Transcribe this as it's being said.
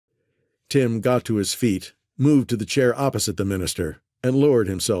Tim got to his feet, moved to the chair opposite the minister, and lowered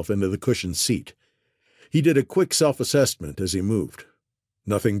himself into the cushioned seat. He did a quick self-assessment as he moved.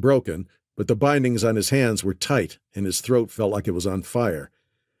 Nothing broken, but the bindings on his hands were tight and his throat felt like it was on fire.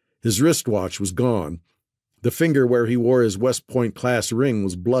 His wristwatch was gone. The finger where he wore his West Point class ring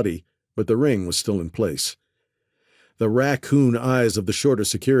was bloody, but the ring was still in place. The raccoon eyes of the shorter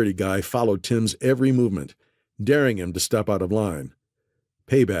security guy followed Tim's every movement, daring him to step out of line.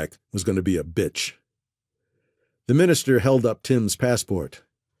 Payback was going to be a bitch. The minister held up Tim's passport.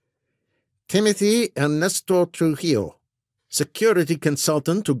 Timothy Ernesto Trujillo, security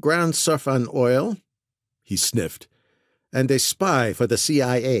consultant to Grand Surfan Oil, he sniffed, and a spy for the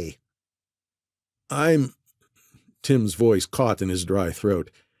CIA. Tim's voice caught in his dry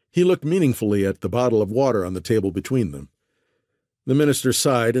throat. He looked meaningfully at the bottle of water on the table between them. The minister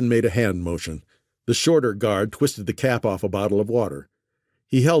sighed and made a hand motion. The shorter guard twisted the cap off a bottle of water.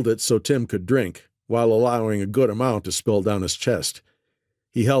 He held it so Tim could drink, while allowing a good amount to spill down his chest.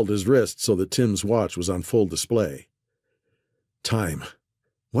 He held his wrist so that Tim's watch was on full display. Time.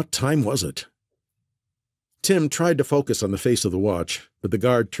 What time was it? Tim tried to focus on the face of the watch, but the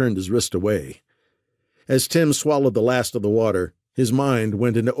guard turned his wrist away. As Tim swallowed the last of the water, his mind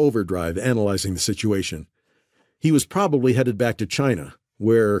went into overdrive analyzing the situation. He was probably headed back to China,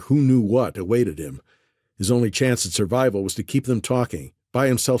 where who knew what awaited him. His only chance at survival was to keep them talking, buy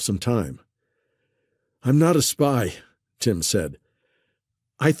himself some time. "I'm not a spy," Tim said.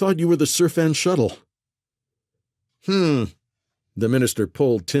 "I thought you were the Surfan shuttle." The minister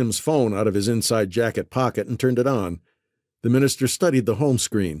pulled Tim's phone out of his inside jacket pocket and turned it on. The minister studied the home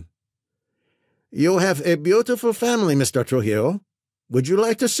screen. "You have a beautiful family, Mr. Trujillo. Would you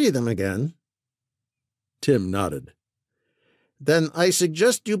like to see them again?" Tim nodded. "Then I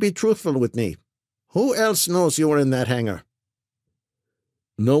suggest you be truthful with me. Who else knows you were in that hangar?"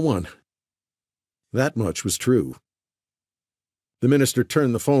 No one. That much was true. The minister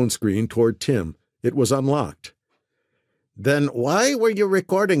turned the phone screen toward Tim. It was unlocked. "Then why were you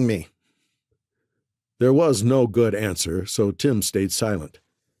recording me?" There was no good answer, so Tim stayed silent.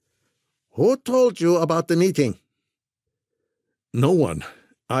 "Who told you about the meeting?" "No one.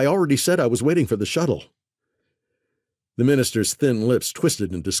 I already said I was waiting for the shuttle." The minister's thin lips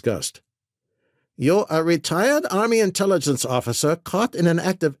twisted in disgust. "You're a retired Army intelligence officer caught in an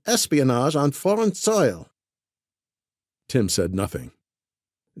act of espionage on foreign soil." Tim said nothing.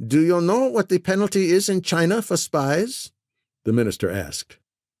 "Do you know what the penalty is in China for spies?" The minister asked.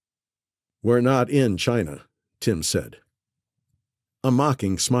 "We're not in China," Tim said. A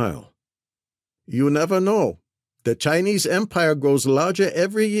mocking smile. "You never know. The Chinese empire grows larger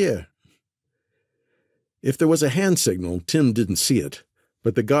every year." If there was a hand signal, Tim didn't see it,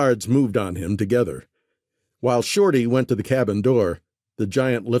 but the guards moved on him together. While Shorty went to the cabin door, the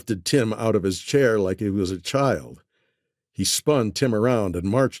giant lifted Tim out of his chair like he was a child. He spun Tim around and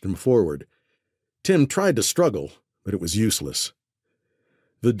marched him forward. Tim tried to struggle, but it was useless.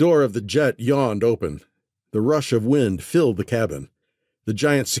 The door of the jet yawned open. The rush of wind filled the cabin. The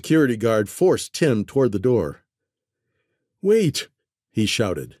giant security guard forced Tim toward the door. "Wait!" he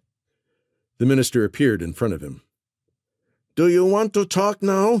shouted. The minister appeared in front of him. "Do you want to talk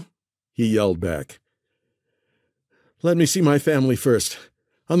now?" he yelled back. "Let me see my family first.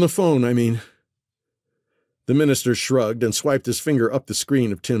 On the phone, I mean." The minister shrugged and swiped his finger up the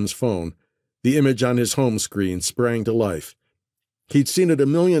screen of Tim's phone. The image on his home screen sprang to life. He'd seen it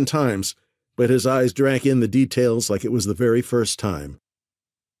 1,000,000 times, but his eyes drank in the details like it was the very first time.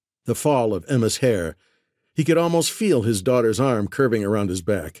 The fall of Emma's hair. He could almost feel his daughter's arm curving around his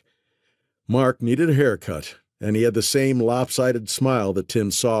back. Mark needed a haircut, and he had the same lopsided smile that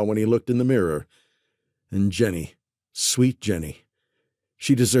Tim saw when he looked in the mirror. And Jenny, sweet Jenny.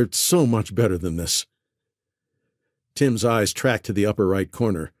 She deserved so much better than this. Tim's eyes tracked to the upper right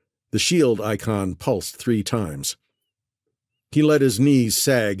corner. The shield icon pulsed 3 times. He let his knees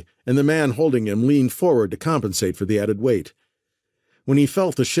sag, and the man holding him leaned forward to compensate for the added weight. When he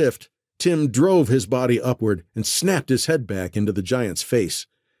felt the shift, Tim drove his body upward and snapped his head back into the giant's face.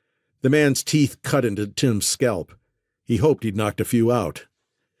 The man's teeth cut into Tim's scalp. He hoped he'd knocked a few out.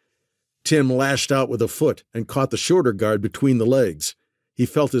 Tim lashed out with a foot and caught the shorter guard between the legs. He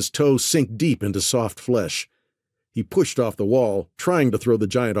felt his toe sink deep into soft flesh. He pushed off the wall, trying to throw the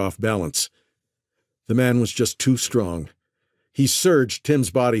giant off balance. The man was just too strong. He surged Tim's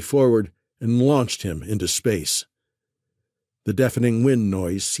body forward and launched him into space. The deafening wind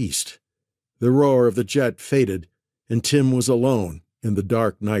noise ceased. The roar of the jet faded, and Tim was alone in the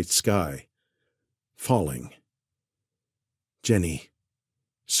dark night sky. Falling. Jenny.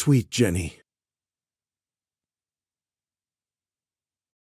 Sweet Jenny.